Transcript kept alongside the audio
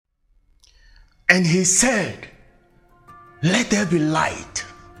And he said, "Let there be light."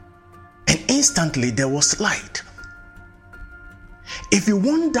 And instantly there was light. If you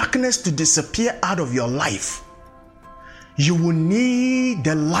want darkness to disappear out of your life, you will need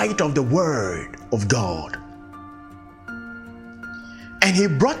the light of the Word of God. And he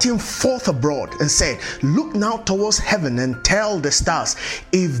brought him forth abroad and said, "Look now towards heaven and tell the stars,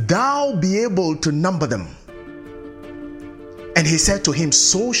 if thou be able to number them." And he said to him,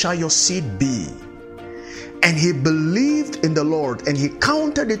 "So shall your seed be." And he believed in the Lord, and he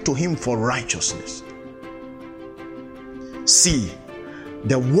counted it to him for righteousness. See,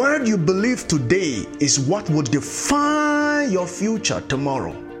 the word you believe today is what will define your future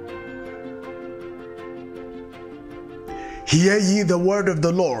tomorrow. Hear ye the word of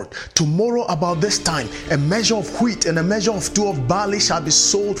the Lord. Tomorrow about this time, a measure of wheat and a measure of 2 of barley shall be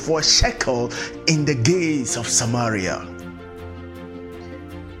sold for a shekel in the gates of Samaria.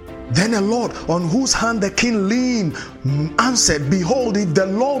 Then the Lord, on whose hand the king leaned, answered, "Behold, if the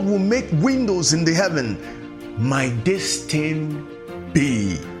Lord will make windows in the heaven, might this thing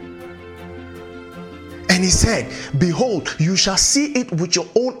be?" And he said, "Behold, you shall see it with your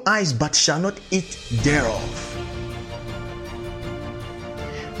own eyes, but shall not eat thereof."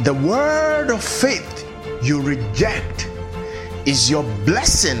 The word of faith you reject is your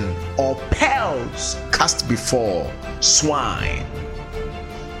blessing or pearls cast before swine.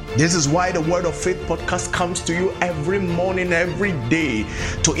 This is why the Word of Faith podcast comes to you every morning, every day,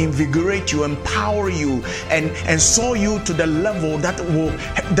 to invigorate you, empower you, and soar you to the level that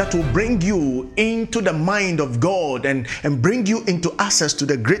will bring you into the mind of God and bring you into access to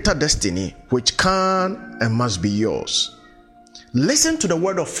the greater destiny which can and must be yours. Listen to the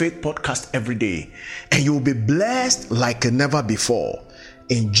Word of Faith podcast every day, and you will be blessed like never before.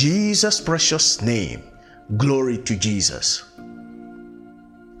 In Jesus' precious name, glory to Jesus.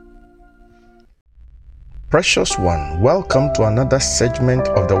 Precious one, welcome to another segment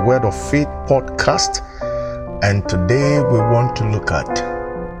of the Word of Faith podcast. And today we want to look at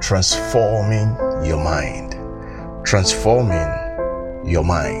transforming your mind. Transforming your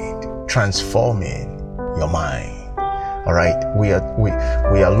mind. Transforming your mind. All right, we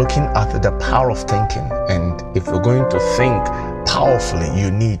are looking at the power of thinking, and if you're going to think powerfully, you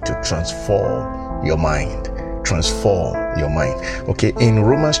need to transform your mind. Transform your mind. Okay, in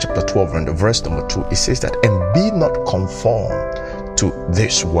Romans chapter 12 and verse number 2, it says that, "And be not conformed to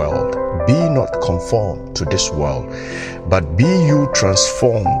this world. Be not conformed to this world, but be you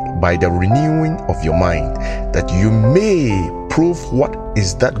transformed by the renewing of your mind, that you may prove what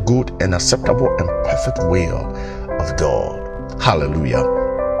is that good and acceptable and perfect will of God." Hallelujah.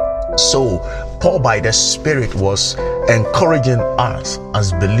 So Paul by the Spirit was encouraging us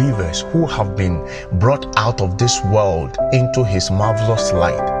as believers who have been brought out of this world into his marvelous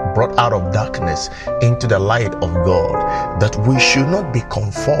light, brought out of darkness into the light of God, that we should not be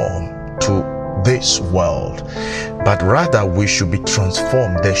conformed to this world, but rather we should be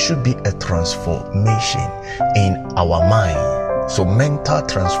transformed. There should be a transformation in our mind. So mental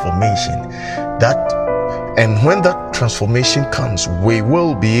transformation, and when that transformation comes, we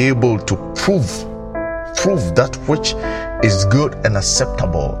will be able to prove that which is good and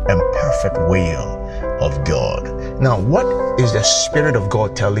acceptable and perfect will of God. Now, what is the Spirit of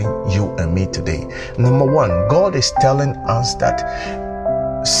God telling you and me today? Number one, God is telling us that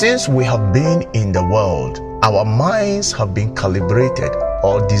since we have been in the world, our minds have been calibrated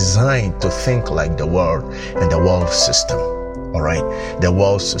or designed to think like the world and the world system. All right, the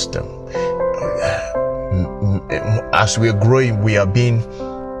world system. As we are growing, we are being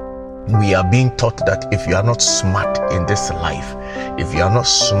taught that if you are not smart in this life,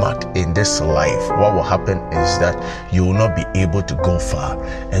 what will happen is that you will not be able to go far.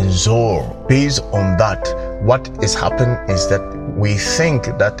 And so based on that, what is happening is that we think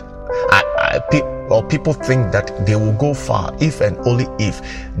that people think that they will go far if and only if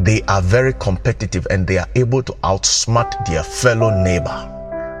they are very competitive and they are able to outsmart their fellow neighbor.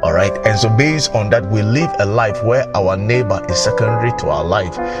 All right, and so based on that, we live a life where our neighbor is secondary to our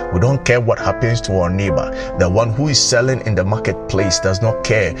life. We don't care what happens to our neighbor. The one who is selling in the marketplace does not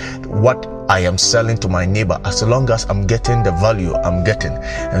care what I am selling to my neighbor, as long as I'm getting the value I'm getting.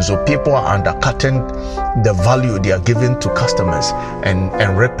 And so people are undercutting the value they are giving to customers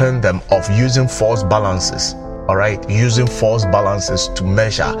and ripping them off using false balances. All right, using false balances to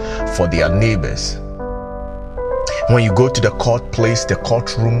measure for their neighbors. When you go to the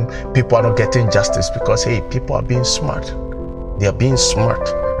courtroom, people are not getting justice because, hey, people are being smart. They are being smart.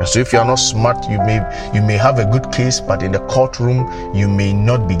 And so if you are not smart, you may have a good case, but in the courtroom, you may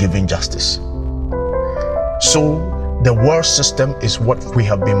not be given justice. So The world system is what we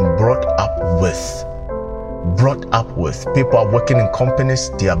have been brought up with. People are working in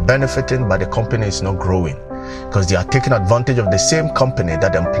companies, they are benefiting, but the company is not growing because they are taking advantage of the same company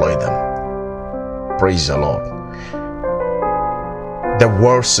that employ them. Praise the Lord. The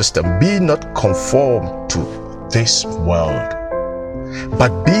world system. Be not conformed to this world,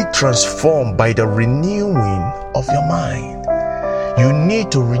 but be transformed by the renewing of your mind. You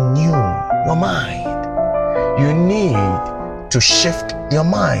need to renew your mind. You need to shift your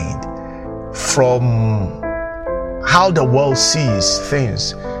mind from how the world sees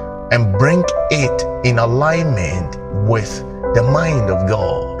things and bring it in alignment with the mind of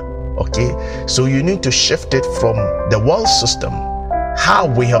God. Okay, so you need to shift it from the world system, how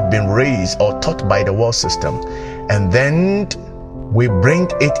we have been raised or taught by the world system, and then we bring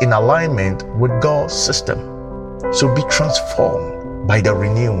it in alignment with God's system. So be transformed by the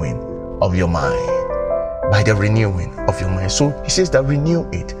renewing of your mind. By the renewing of your mind. So he says that renew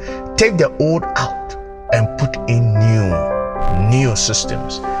it. Take the old out and put in new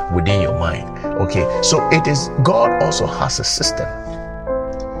systems within your mind. Okay, so it is, God also has a system.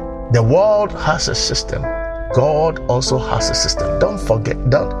 The world has a system. God also has a system. Don't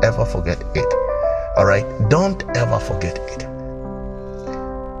ever forget it. All right, don't ever forget it.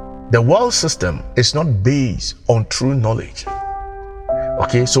 The world system is not based on true knowledge.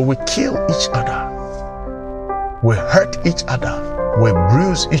 Okay, so we kill each other, we hurt each other, we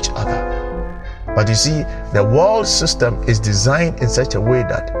bruise each other. But you see, the world system is designed in such a way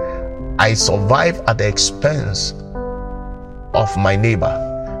that I survive at the expense of my neighbor.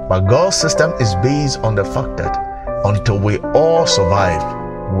 But God's system is based on the fact that until we all survive,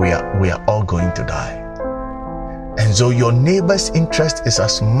 we are all going to die. And so your neighbor's interest is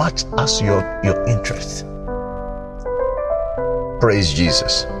as much as your interest. Praise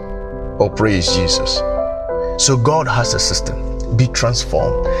Jesus. Oh, praise Jesus. So God has a system. Be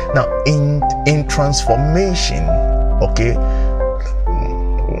transformed. Now, in transformation, okay,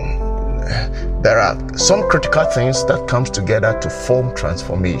 there are some critical things that comes together to form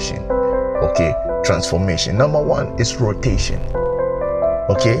transformation. Okay, transformation. Number one is rotation.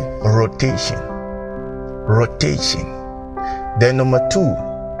 Okay, rotation. Then number two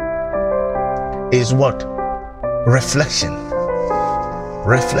is what? Reflection.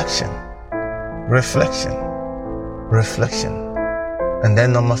 And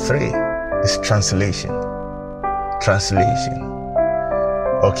then number three is translation.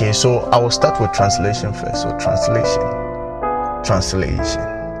 Okay, so I will start with translation first. So translation.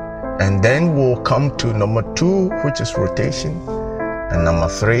 And then we'll come to number two, which is rotation. And number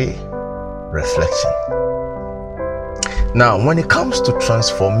three, reflection. Now, when it comes to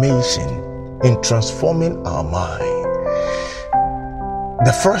transformation, in transforming our mind,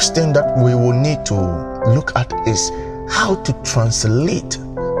 the first thing that we will need to look at is how to translate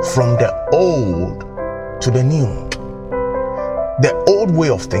from the old to the new. The old way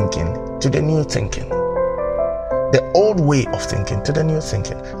of thinking to the new thinking. The old way of thinking to the new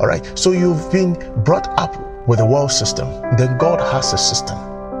thinking. All right. So you've been brought up with the world system. Then God has a system.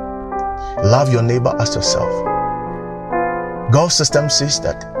 Love your neighbor as yourself. God's system says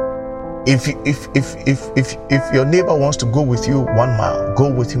that if your neighbor wants to go with you 1 mile, go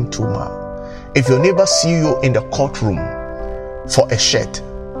with him 2 miles. If your neighbor see you in the courtroom for a shirt,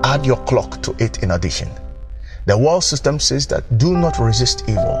 add your clock to it in addition. The world system says that do not resist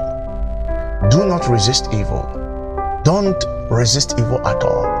evil. Do not resist evil. Don't resist evil at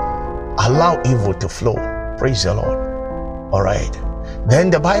all. Allow evil to flow. Praise the Lord. All right. Then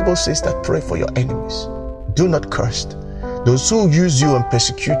the Bible says that pray for your enemies. Do not curse those who use you and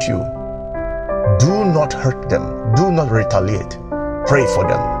persecute you. Do not hurt them. Do not retaliate. Pray for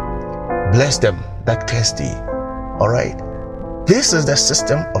them. Bless them that curse thee. All right. This is the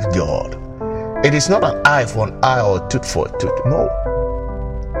system of God. It is not an eye for an eye or tooth for a tooth. No.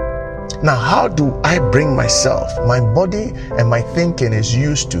 Now, how do I bring myself, my body and my thinking is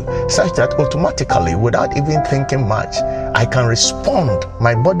used to such that automatically, without even thinking much, I can respond.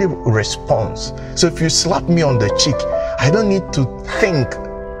 My body responds. So if you slap me on the cheek, I don't need to think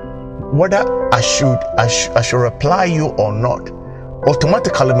whether I should reply you or not.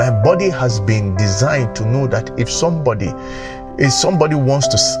 Automatically, my body has been designed to know that if somebody wants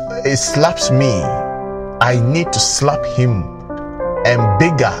to slaps me, I need to slap him and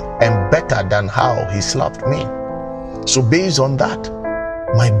bigger and better than how he slapped me. So based on that,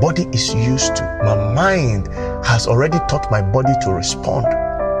 my body is used to, my mind has already taught my body to respond.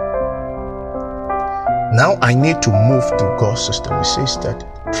 Now I need to move to God's system. It says that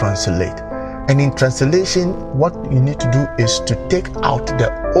translate. And in translation, what you need to do is to take out the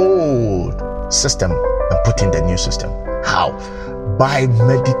old system and put in the new system. How? By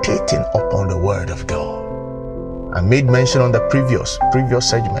meditating upon the word of God. I made mention on the previous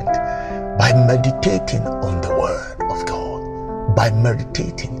segment. By meditating on the word of God. By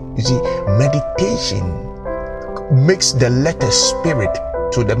meditating. You see, meditation makes the letter spirit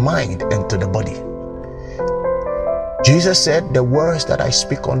to the mind and to the body. Jesus said, the words that I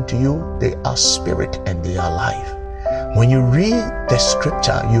speak unto you, they are spirit and they are life. When you read the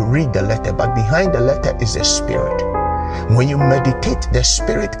scripture, you read the letter, but behind the letter is the spirit. When you meditate, the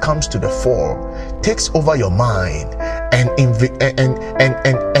spirit comes to the fore, takes over your mind, and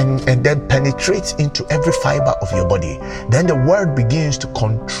then penetrates into every fiber of your body. Then the word begins to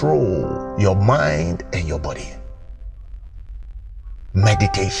control your mind and your body.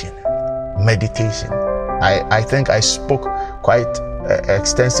 Meditation. I think I spoke quite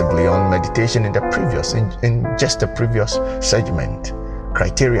extensively on meditation in just the previous segment.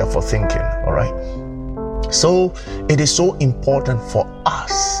 Criteria for thinking. All right. So it is so important for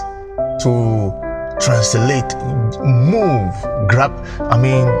us to translate,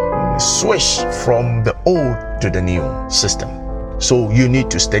 switch from the old to the new system. So you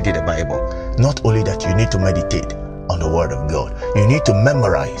need to study the Bible. Not only that, you need to meditate on the word of God. You need to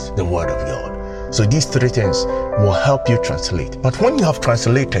memorize the word of God. So these three things will help you translate. But when you have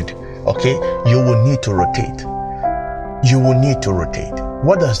translated, okay, you will need to rotate. You will need to rotate.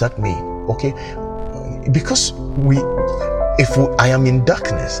 What does that mean? Okay, because I am in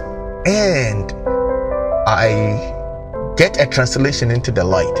darkness and I get a translation into the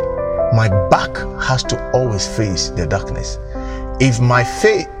light, my back has to always face the darkness. If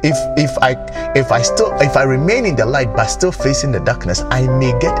I remain in the light but still facing the darkness, I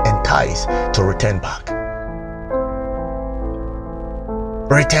may get enticed to return back.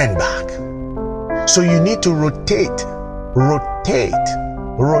 So you need to rotate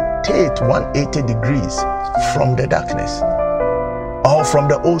 180 degrees from the darkness or from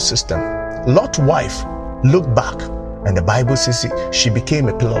the old system. Lot's wife looked back, and the Bible says she became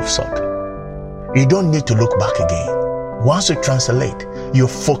a pillar of salt. You don't need to look back again. Once you translate, you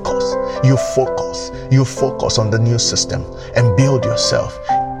focus on the new system and build yourself.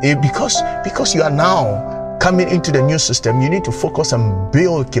 Because you are now coming into the new system, you need to focus and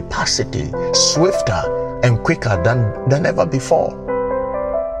build capacity swifter and quicker than ever before.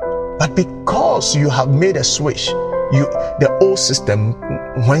 But because you have made a switch, the old system,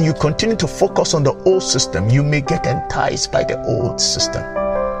 when you continue to focus on the old system, you may get enticed by the old system.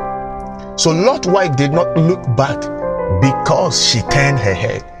 So Lot's wife did not look back because she turned her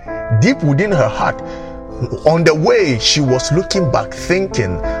head. Deep within her heart, on the way, she was looking back,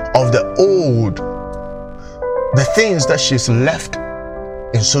 thinking of the things that she's left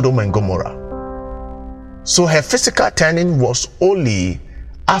in Sodom and Gomorrah. So her physical turning was only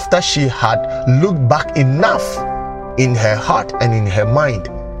after she had looked back enough in her heart and in her mind,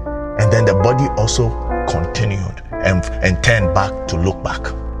 and then the body also continued and turned back to look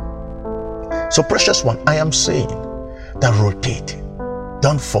back. So precious one, I am saying that rotate.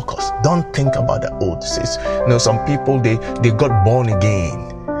 Don't focus. Don't think about the old. Some people they got born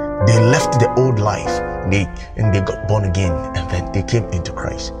again. They left the old life. They got born again, and then they came into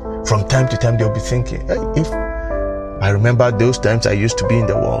Christ. From time to time, they'll be thinking, hey, if I remember those times I used to be in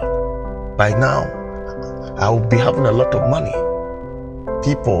the world, by now I would be having a lot of money.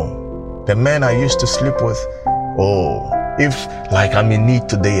 People, the men I used to sleep with, if like I'm in need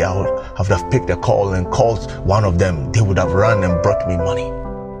today, I would have picked a call and called one of them. They would have run and brought me money.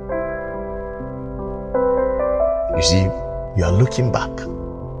 You see, you are looking back.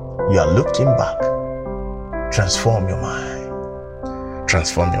 Transform your mind.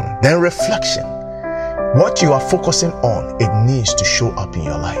 Then reflection. What you are focusing on, it needs to show up in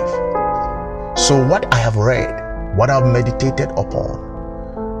your life. So what I have read, what I've meditated upon,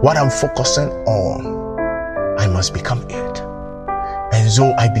 what I'm focusing on, I must become it. And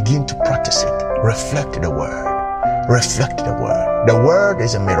so I begin to practice it. Reflect the word. The word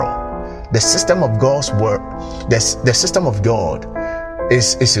is a mirror. The system of God's word, the system of God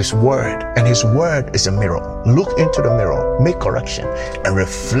is his word, and his word is a mirror. Look into the mirror, make correction, and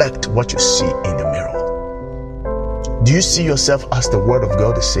reflect what you see in the mirror. Do you see yourself as the word of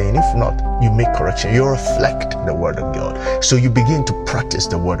God is saying? If not, you make correction. You reflect the word of God. So you begin to practice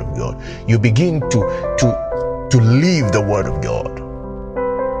the word of God. You begin to live the word of God.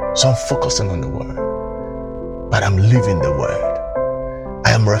 So I'm focusing on the word, but I'm living the word.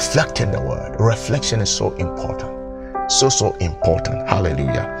 I am reflecting the word. Reflection is so important. So important.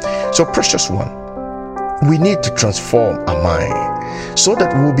 Hallelujah. So precious one, we need to transform our mind so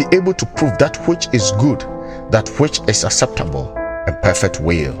that we will be able to prove that which is good, that which is acceptable and perfect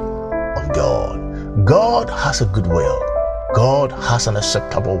will of God. God has a good will. God has an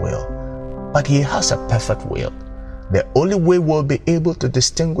acceptable will. But he has a perfect will. The only way we'll be able to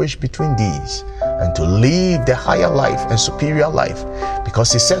distinguish between these and to live the higher life and superior life,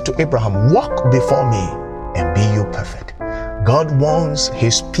 because he said to Abraham, walk before me and be you perfect. God wants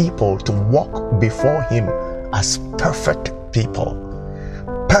his people to walk before him as perfect people.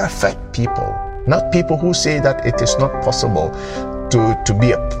 Perfect people. Not people who say that it is not possible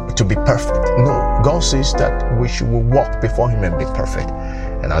to be perfect. No, God says that we should walk before him and be perfect.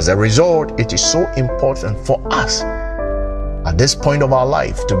 And as a result, it is so important for us at this point of our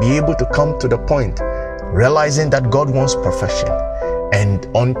life to be able to come to the point realizing that God wants perfection. And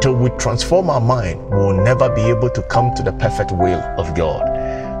until we transform our mind, we will never be able to come to the perfect will of God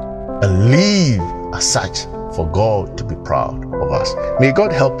and live as such for God to be proud of us. May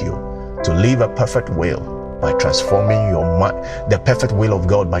God help you to live a perfect will by transforming your mind, the perfect will of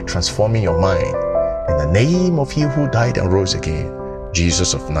God by transforming your mind. In the name of he who died and rose again,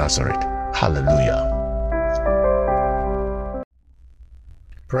 Jesus of Nazareth. Hallelujah.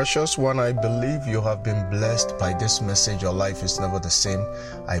 Precious one, I believe you have been blessed by this message. Your life is never the same.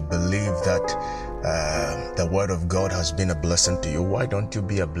 I believe that the word of God has been a blessing to you. Why don't you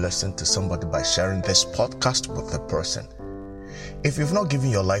be a blessing to somebody by sharing this podcast with a person? If you've not given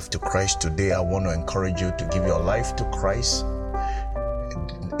your life to Christ today, I want to encourage you to give your life to Christ.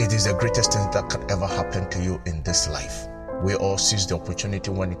 It is the greatest thing that can ever happen to you in this life. We all seized the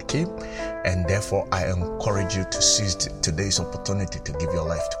opportunity when it came, and therefore I encourage you to seize today's opportunity to give your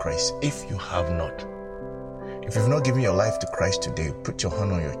life to Christ. If you have not, if you've not given your life to Christ today, put your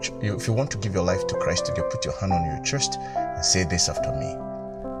hand on your chest. If you want to give your life to Christ today, put your hand on your chest and say this after me.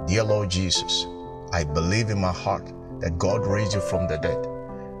 Dear Lord Jesus, I believe in my heart that God raised you from the dead,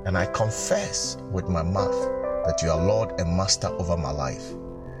 and I confess with my mouth that you are Lord and Master over my life.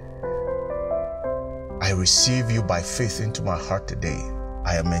 I receive you by faith into my heart today.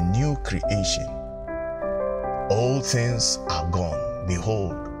 I am a new creation. All things are gone.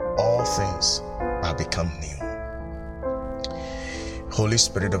 Behold, all things are become new. Holy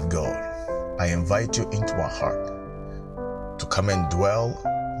Spirit of God, I invite you into my heart to come and dwell,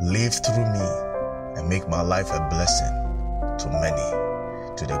 live through me, and make my life a blessing to many,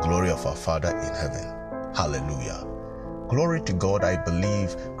 to the glory of our Father in heaven. Hallelujah. Glory to God. I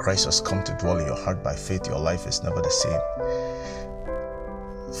believe Christ has come to dwell in your heart by faith. Your life is never the same.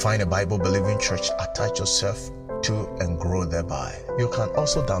 Find a Bible-believing church, attach yourself to and grow thereby. You can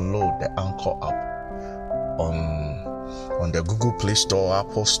also download the Anchor app on the Google Play Store,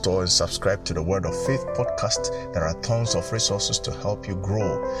 Apple Store, and subscribe to the Word of Faith podcast. There are tons of resources to help you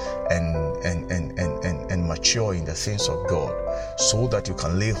grow and mature in the things of God, so that you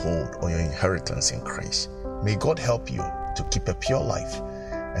can lay hold on your inheritance in Christ. May God help you to keep a pure life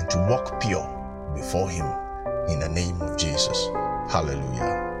and to walk pure before him in the name of Jesus.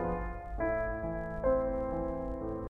 Hallelujah.